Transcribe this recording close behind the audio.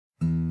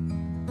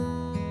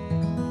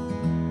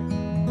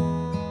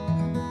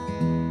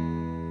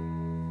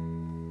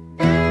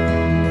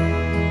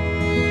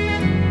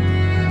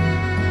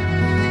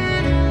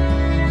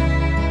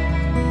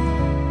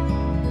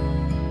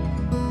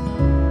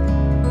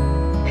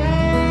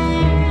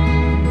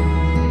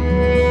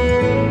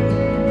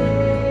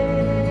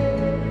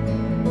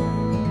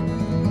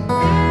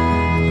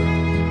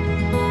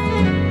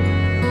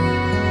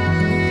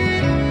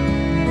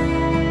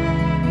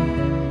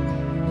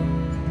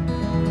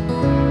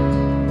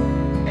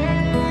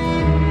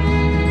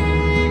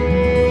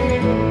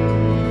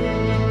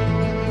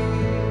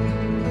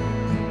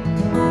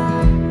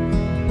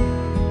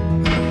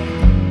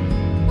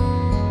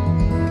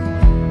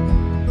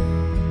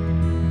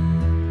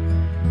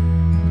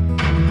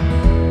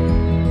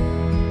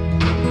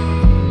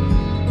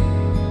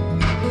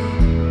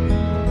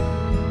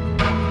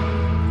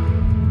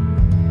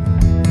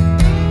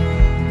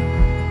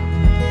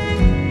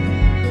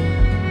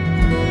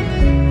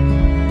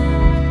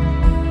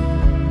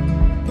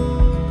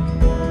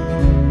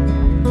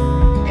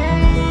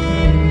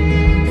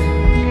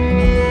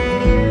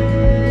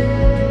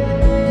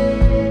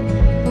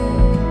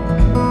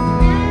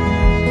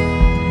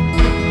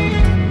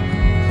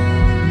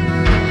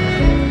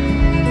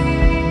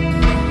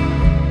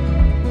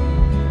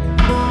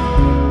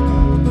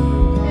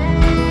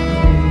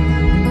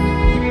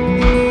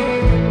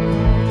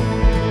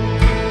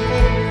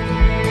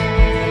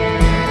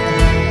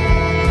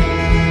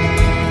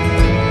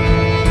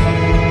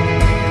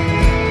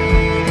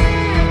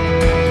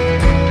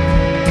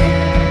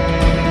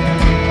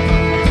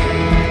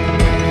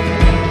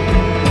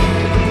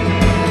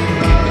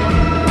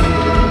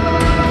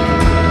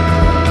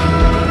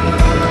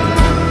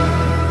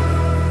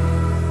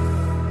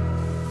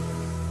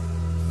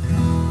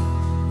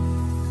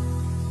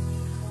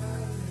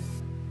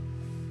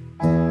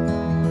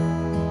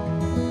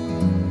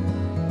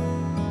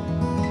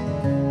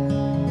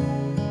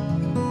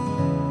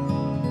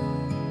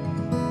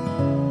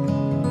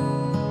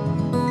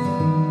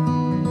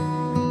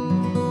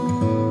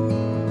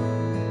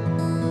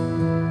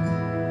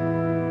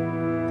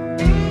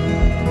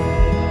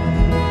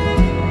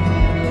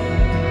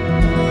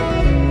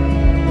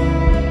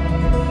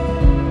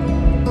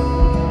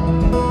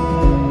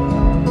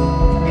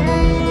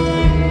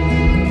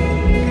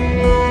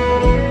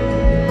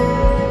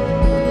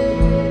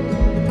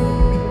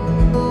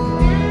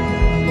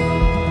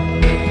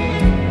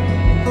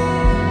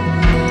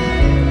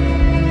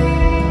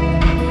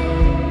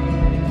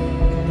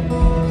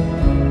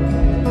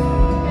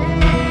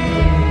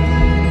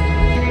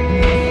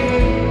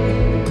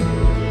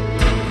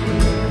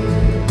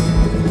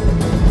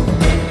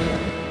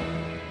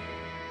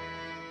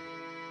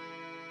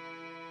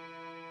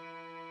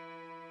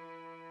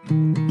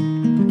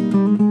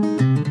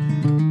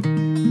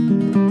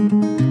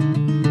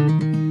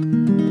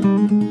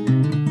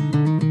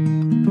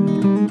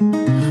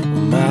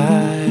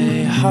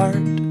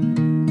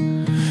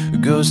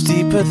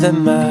deeper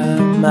than my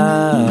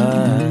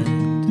mind,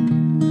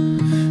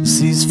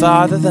 sees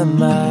farther than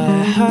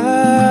my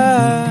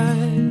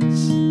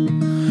eyes.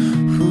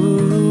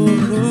 Ooh.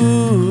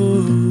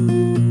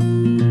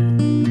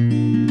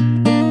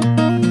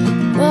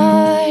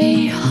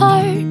 My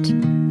heart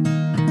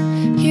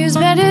hears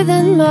better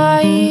than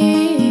my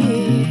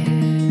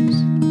ears,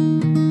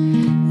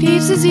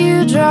 beats as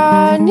you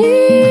draw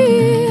near.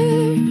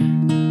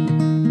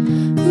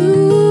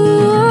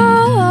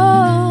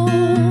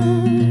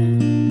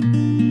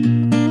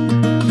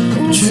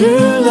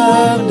 True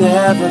love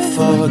never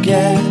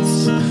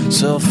forgets,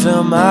 so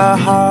fill my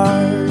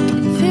heart,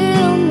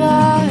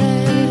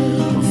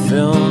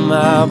 Fill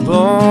my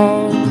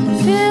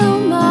bones, fill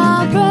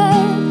my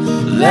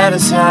breath. let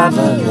us have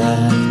a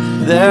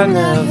life that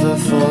never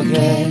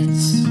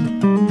forgets.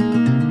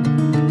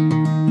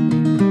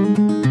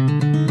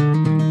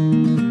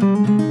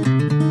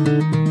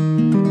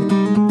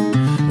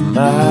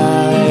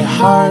 My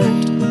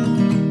heart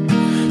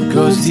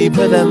goes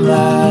deeper than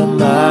my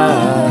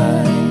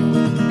mind,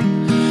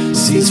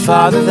 sees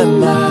farther than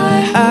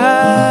my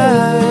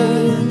eyes.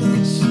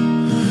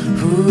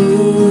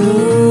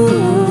 Ooh.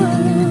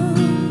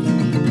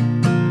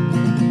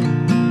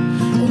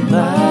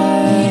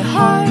 My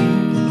heart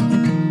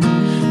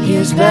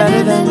hears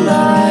better than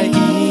my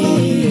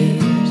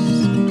ears,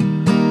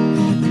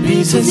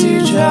 beats as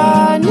you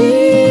draw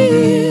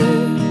near.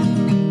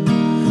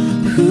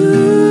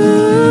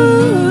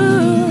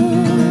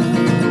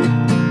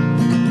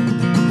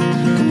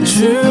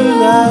 True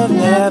love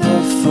never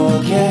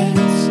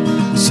forgets,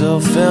 so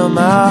fill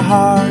my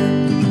heart,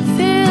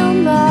 Fill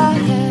my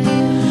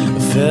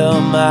head, fill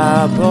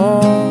my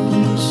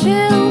bones,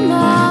 fill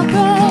my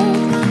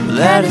breath.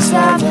 let us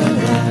have a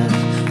life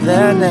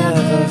that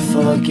never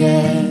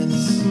forgets.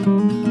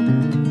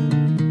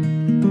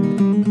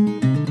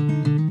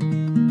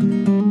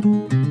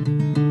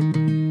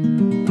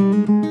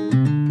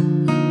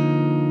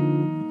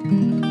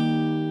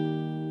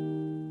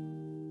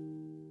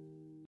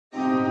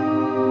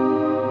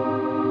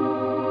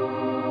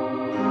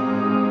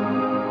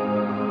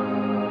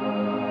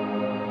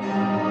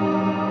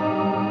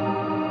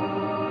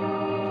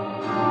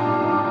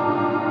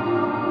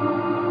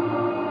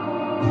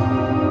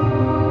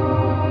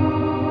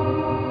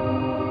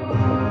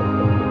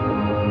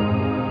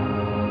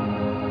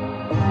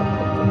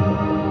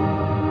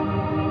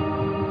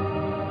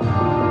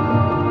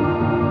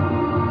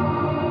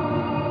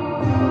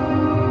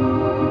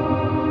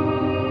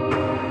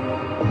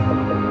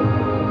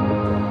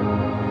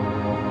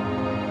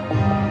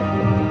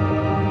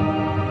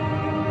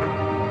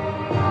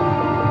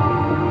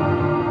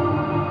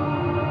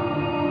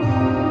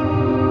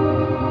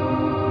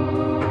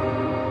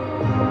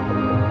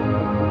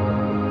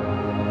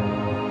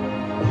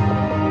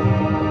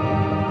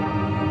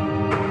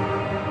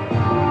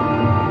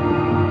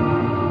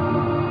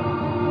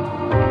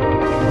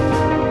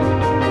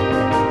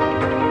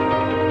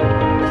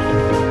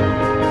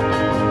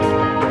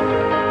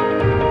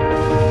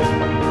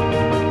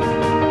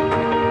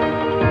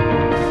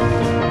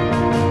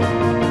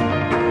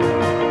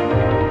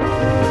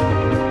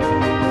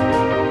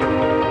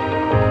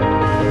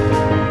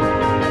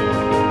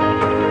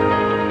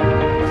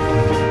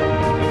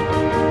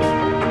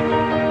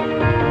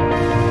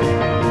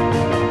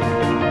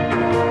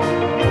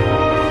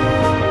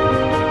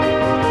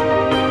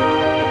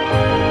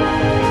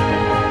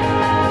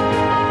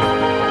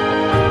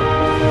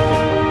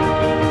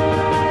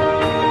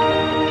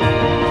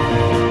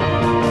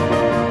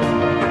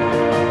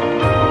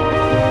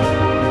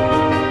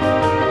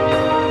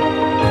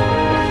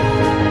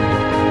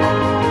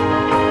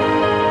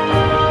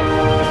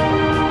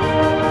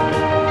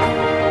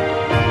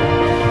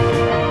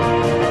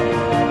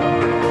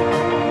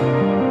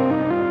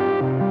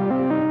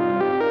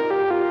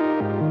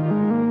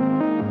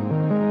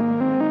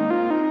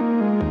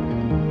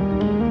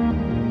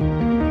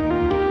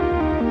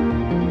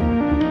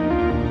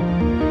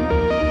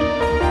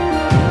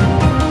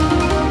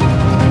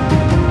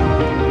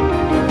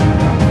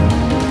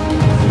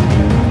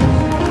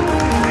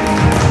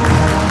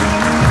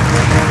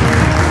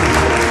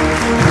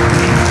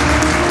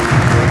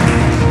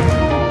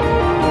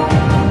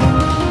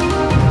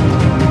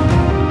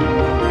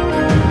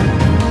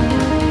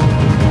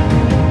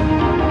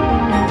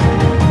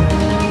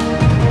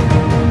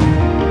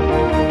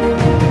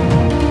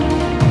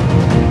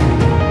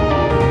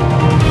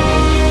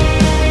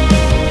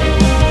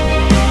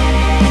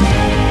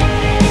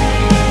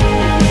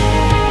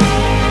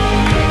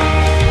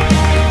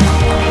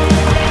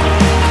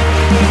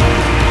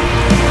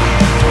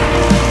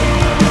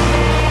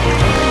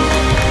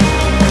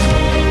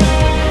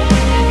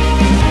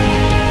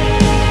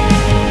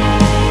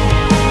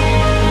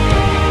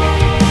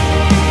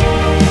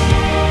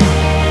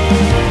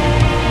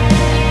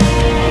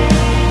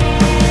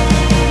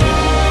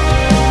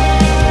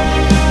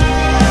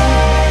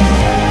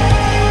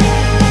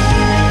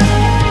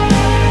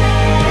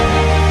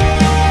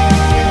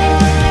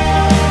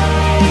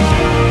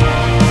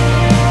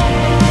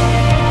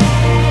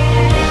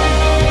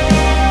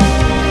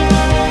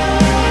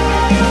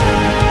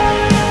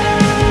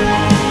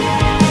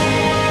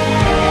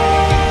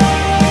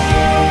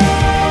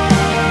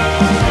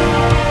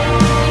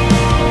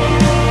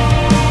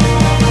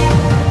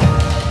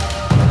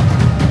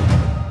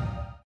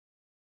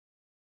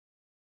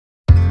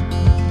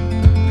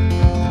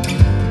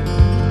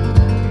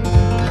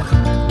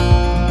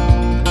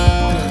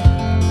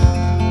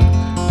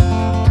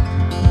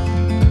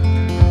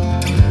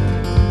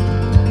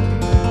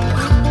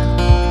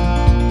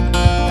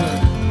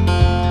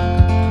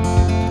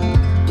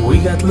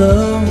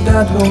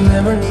 will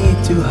never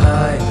need to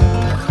hide.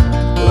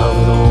 Love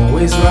will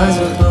always rise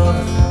above.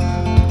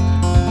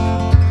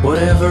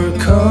 Whatever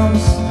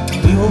comes,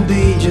 we will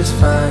be just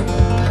fine.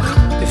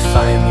 If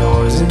I am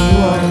yours and you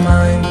are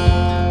mine.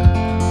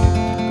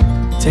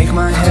 Take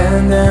my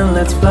hand and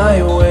let's fly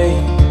away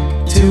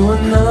to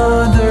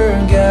another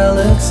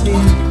galaxy.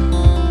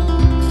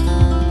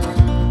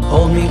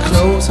 Hold me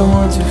close, I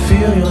want to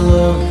feel your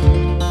love.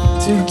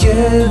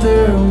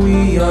 Together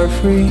we are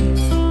free.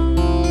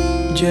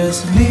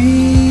 Just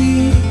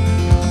be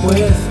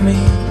with me.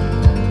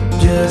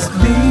 Just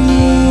be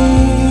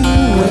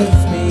with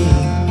me.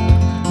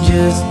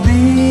 Just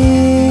be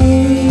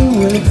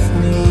with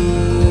me.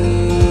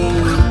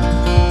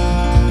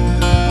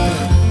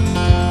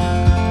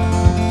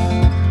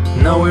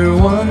 Now we're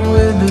one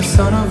with the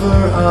sun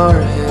over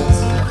our heads,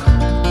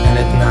 and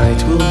at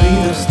night we'll be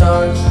the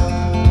stars.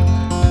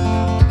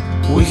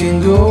 We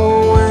can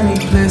go any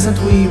place that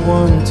we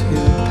want to.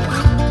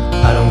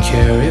 I don't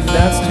care if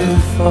that's too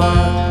far.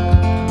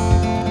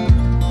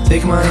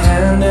 Take my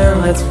hand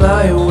and let's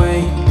fly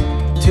away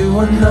to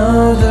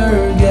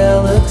another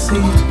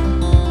galaxy.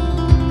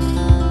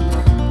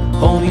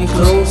 Hold me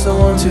close, I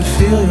want to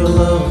feel your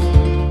love.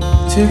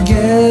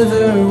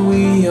 Together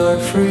we are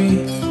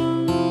free.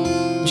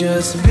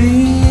 Just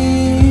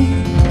be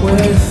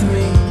with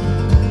me.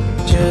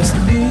 Just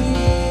be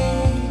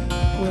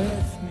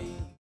with me.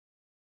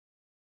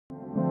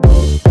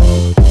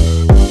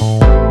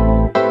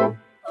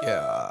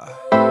 Yeah.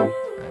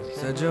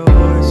 Said your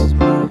voice is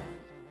mine.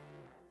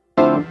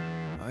 Oh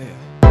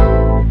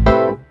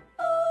yeah.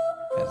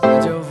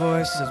 Said your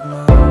voice is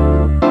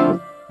mine.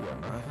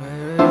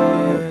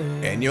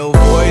 And your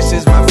voice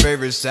is my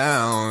favorite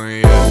sound,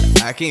 yeah.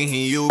 I can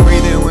hear you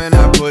breathing when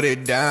I put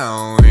it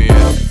down,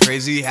 yeah.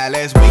 Crazy how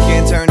last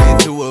weekend turned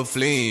into a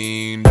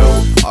fling,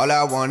 though. All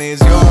I want is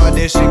your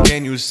audition,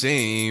 can you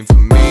sing for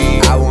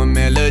me? I want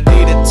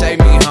melody to take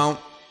me home.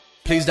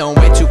 Please don't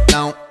wait too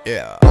long,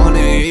 yeah. Wanna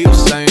hear you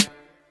sing,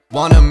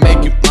 wanna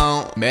make you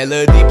moan.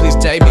 Melody, please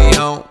take me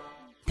home.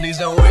 Please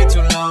don't wait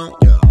too long,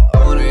 yeah. I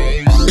wanna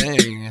hear you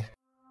sing.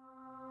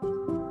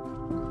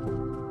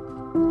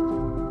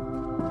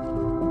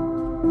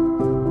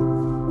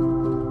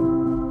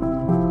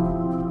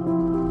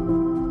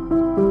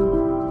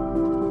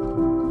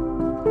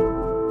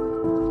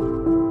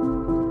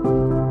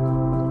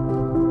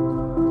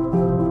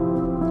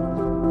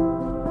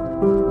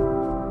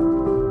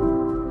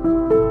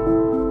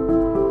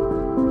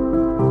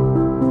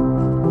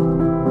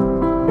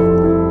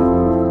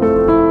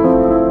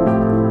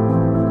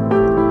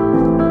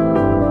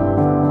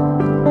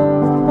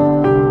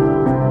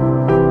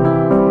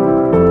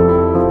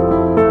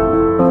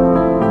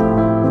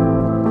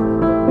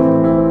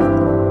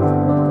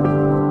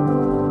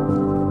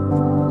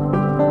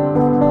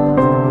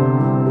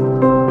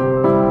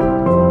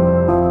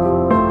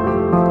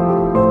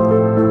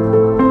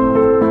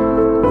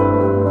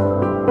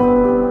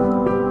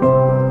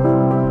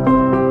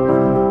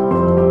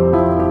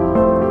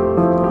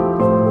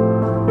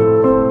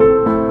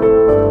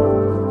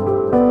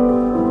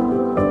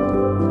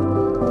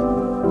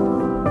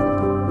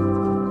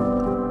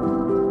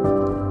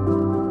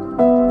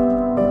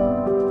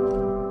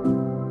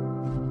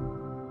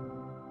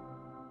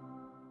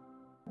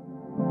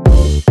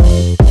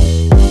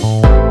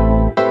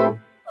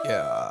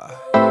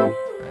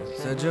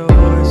 Said your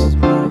voice is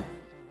mine.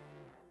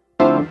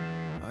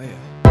 Oh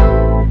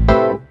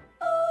yeah.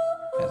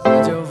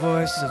 Said your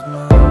voice is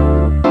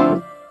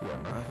mine.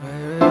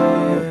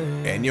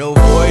 And your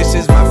voice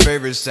is my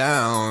favorite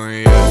sound,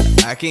 yeah.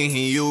 I can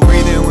hear you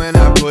breathing when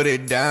I put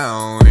it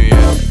down,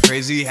 yeah.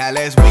 Crazy how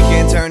last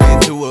weekend turned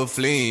into a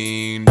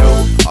fling,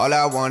 though. All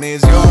I want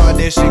is your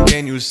audition,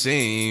 can you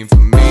sing for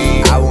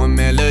me? I want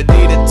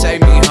melody to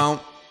take me home.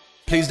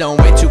 Please don't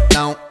wait too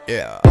long,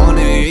 yeah.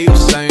 Wanna hear you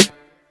sing,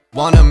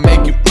 wanna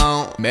make you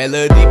moan.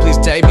 Melody, please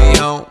take me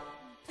home.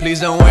 Please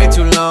don't wait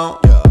too long,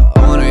 yeah.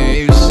 I wanna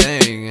hear you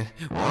sing,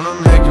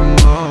 wanna make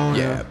you moan.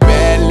 Yeah,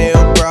 bad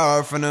little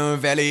broad from the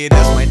valley,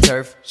 that's my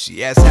turf.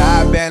 She asked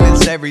how I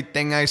balance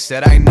everything, I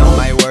said I know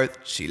my worth.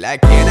 She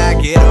like, can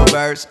I get a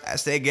verse? I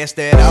said, guess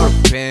that all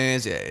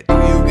depends, yeah. Do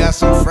you got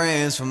some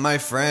friends for my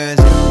friends,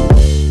 yeah?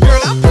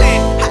 Girl, I'm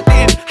playing, hot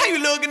damn, how you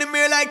look in the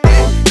mirror like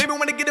that? Baby,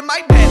 wanna get in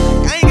my back.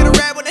 I ain't gonna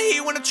rap when the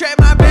heat wanna trap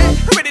my back.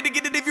 I'm ready to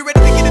get it if you're ready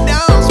to get it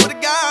down. Swear to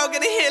God, I'll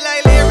get a hit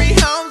like Larry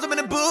Holmes. I'm in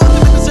the booth,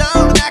 I'm in the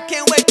zone, and I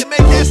can't wait to make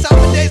that song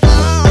for days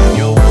long.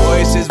 Your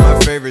voice is my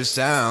favorite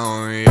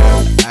sound,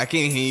 yeah. I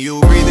can hear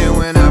you breathing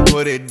when I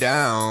put it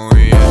down,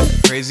 yeah.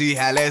 Crazy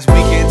how last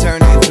weekend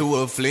turned into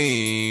a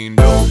fling,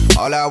 though.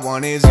 All I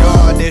want is your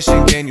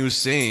audition, can you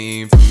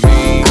sing for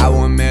me? I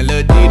want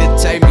melody to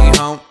take me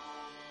home.